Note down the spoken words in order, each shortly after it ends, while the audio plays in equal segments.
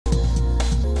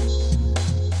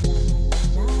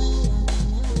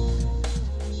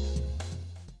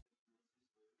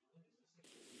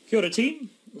Kia ora team.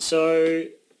 So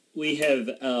we have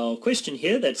our question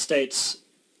here that states,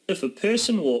 if a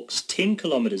person walks 10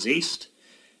 kilometers east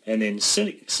and then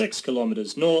 6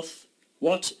 kilometers north,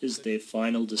 what is their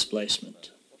final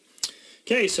displacement?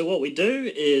 Okay, so what we do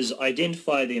is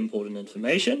identify the important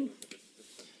information.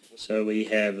 So we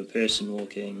have a person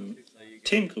walking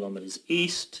 10 kilometers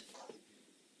east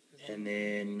and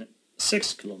then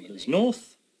 6 kilometers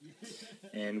north,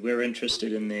 and we're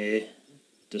interested in their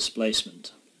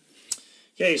displacement.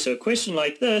 Okay, so a question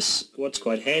like this, what's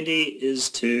quite handy is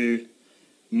to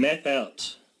map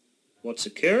out what's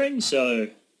occurring. So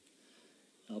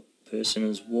our person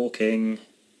is walking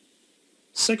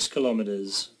 10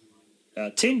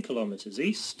 kilometers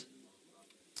east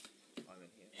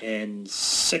and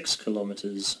 6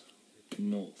 kilometers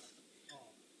north.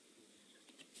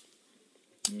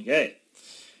 Okay,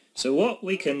 so what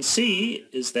we can see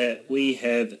is that we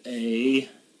have a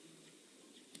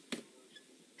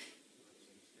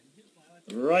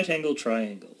right angle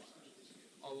triangle.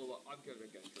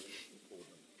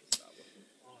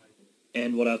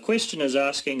 And what our question is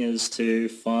asking is to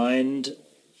find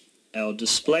our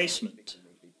displacement.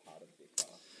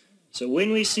 So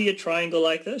when we see a triangle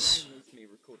like this,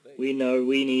 we know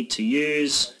we need to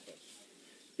use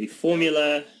the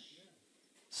formula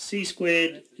c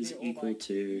squared is equal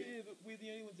to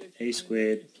a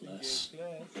squared plus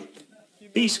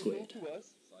b squared.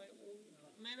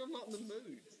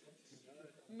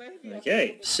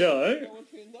 Okay, so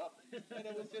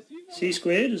c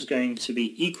squared is going to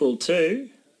be equal to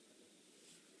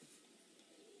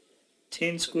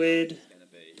 10 squared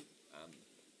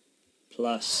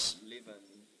plus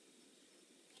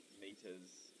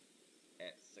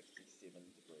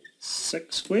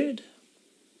 6 squared,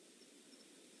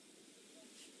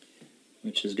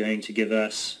 which is going to give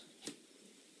us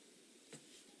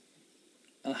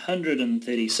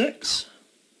 136.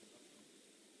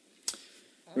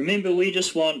 Remember, we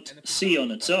just want c on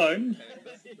its own,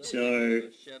 so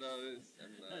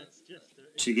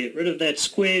to get rid of that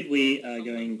squared we are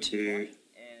going to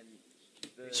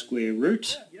square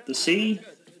root the c,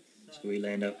 so we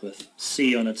land up with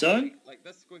c on its own.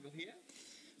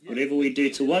 Whatever we do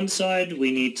to one side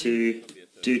we need to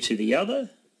do to the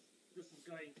other,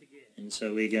 and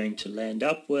so we're going to land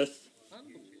up with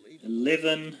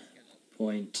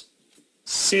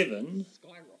 11.7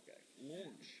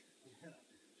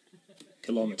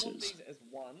 kilometers.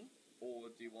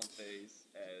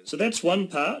 So that's one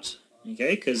part,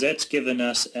 okay, because that's given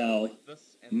us our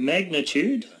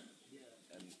magnitude,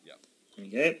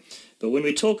 okay, but when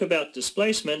we talk about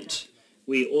displacement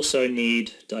we also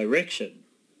need direction.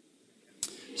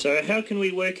 So how can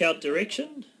we work out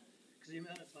direction?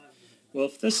 Well,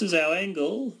 if this is our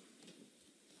angle,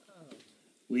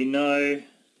 we know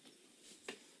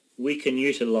we can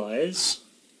utilize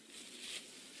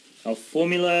our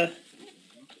formula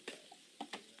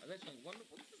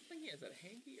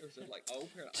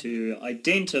to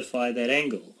identify that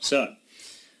angle. So,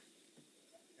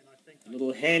 a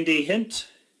little handy hint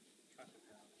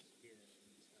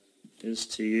is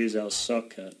to use our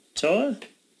socket toa.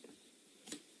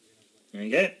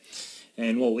 Okay,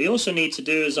 and what we also need to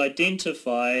do is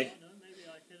identify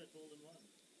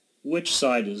which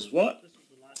side is what.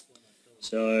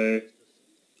 So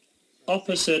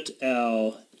opposite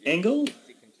our angle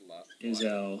is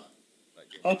our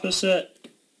opposite.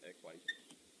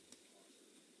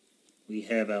 We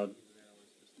have our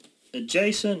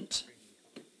adjacent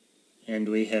and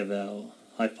we have our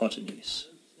hypotenuse.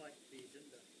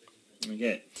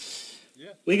 Okay.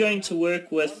 We're going to work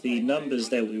with the numbers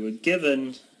that we were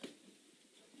given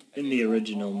in the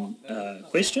original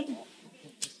question.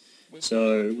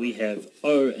 So we have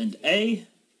O and A,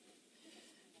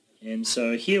 and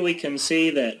so here we can see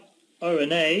that O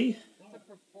and A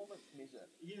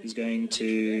is going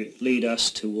to lead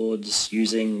us towards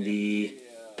using the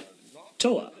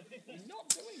toa.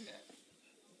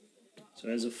 So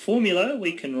as a formula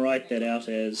we can write that out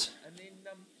as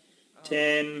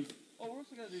 10,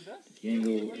 the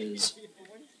angle is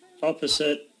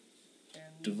opposite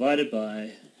divided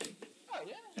by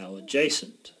our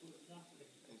adjacent.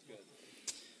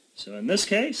 So in this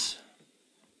case,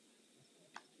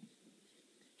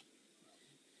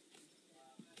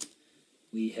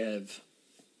 we have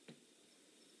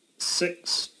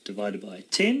 6 divided by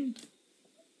 10,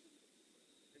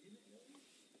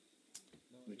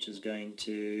 which is going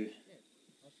to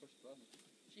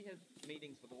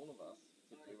meetings with all of us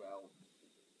to do our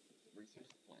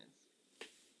research plans,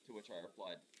 to which I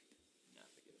replied, nah,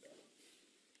 forget about it.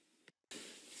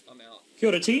 I'm out. Kia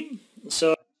ora team.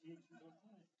 So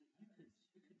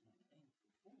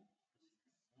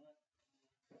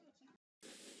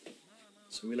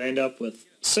So we'll end up with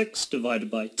 6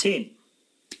 divided by 10.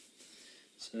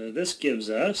 So this gives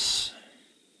us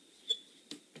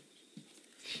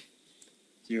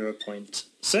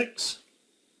 0.6.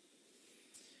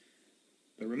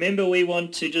 But remember, we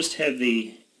want to just have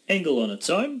the angle on its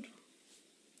own.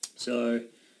 So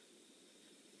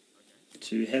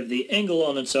to have the angle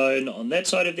on its own on that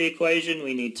side of the equation,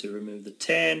 we need to remove the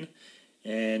tan.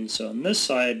 And so on this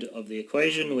side of the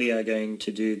equation, we are going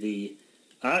to do the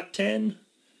arctan,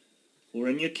 or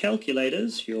in your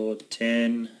calculators, your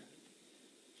tan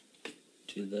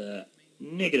to the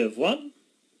 -1,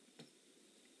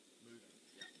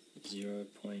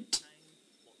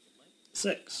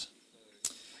 0.6.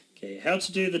 Okay, how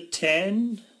to do the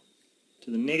tan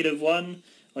to the -1?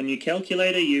 On your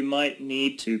calculator, you might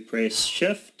need to press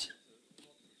Shift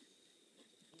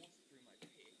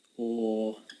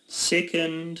or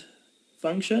second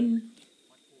function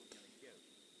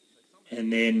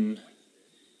and then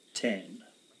tan.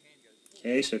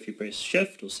 Okay, so if you press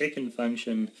Shift or second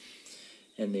function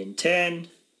and then tan,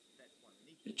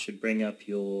 it should bring up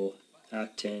your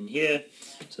arctan here,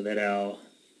 so that our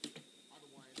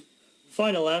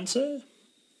final answer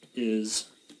is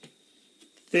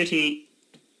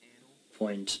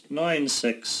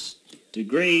 30.96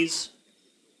 degrees,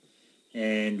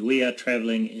 and we are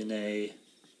traveling in a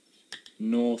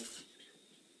northeast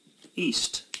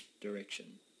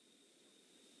direction.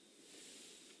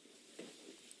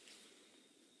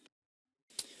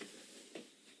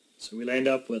 So we'll end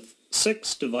up with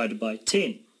 6 divided by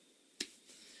 10.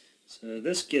 So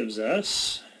this gives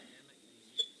us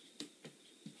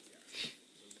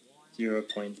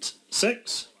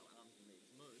 0.6.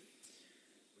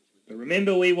 But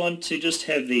remember, we want to just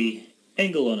have the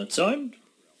angle on its own.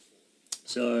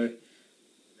 So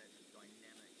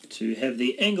to have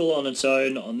the angle on its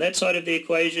own on that side of the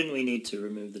equation, we need to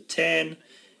remove the tan.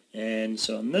 And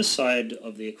so on this side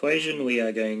of the equation, we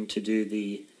are going to do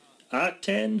the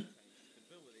arctan,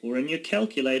 or in your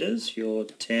calculators, your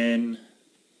tan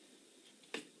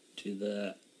to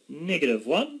the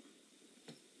 -1,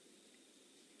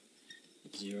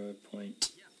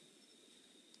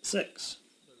 0.6.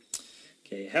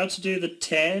 Okay, how to do the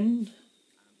tan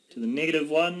to the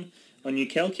 -1? On your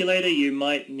calculator, you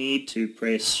might need to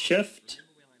press Shift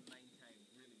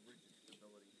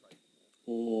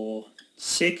or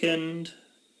second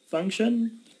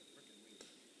function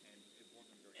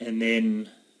and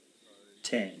then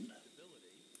tan.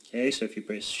 Okay, so if you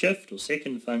press Shift or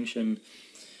second function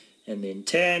and then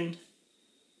tan,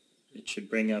 it should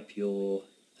bring up your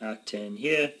arctan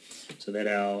here, so that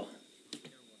our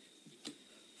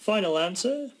final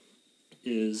answer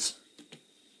is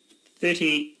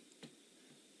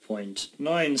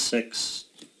 30.96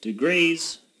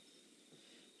 degrees,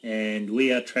 and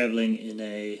we are traveling in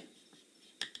a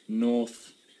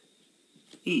northeast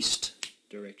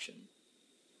direction.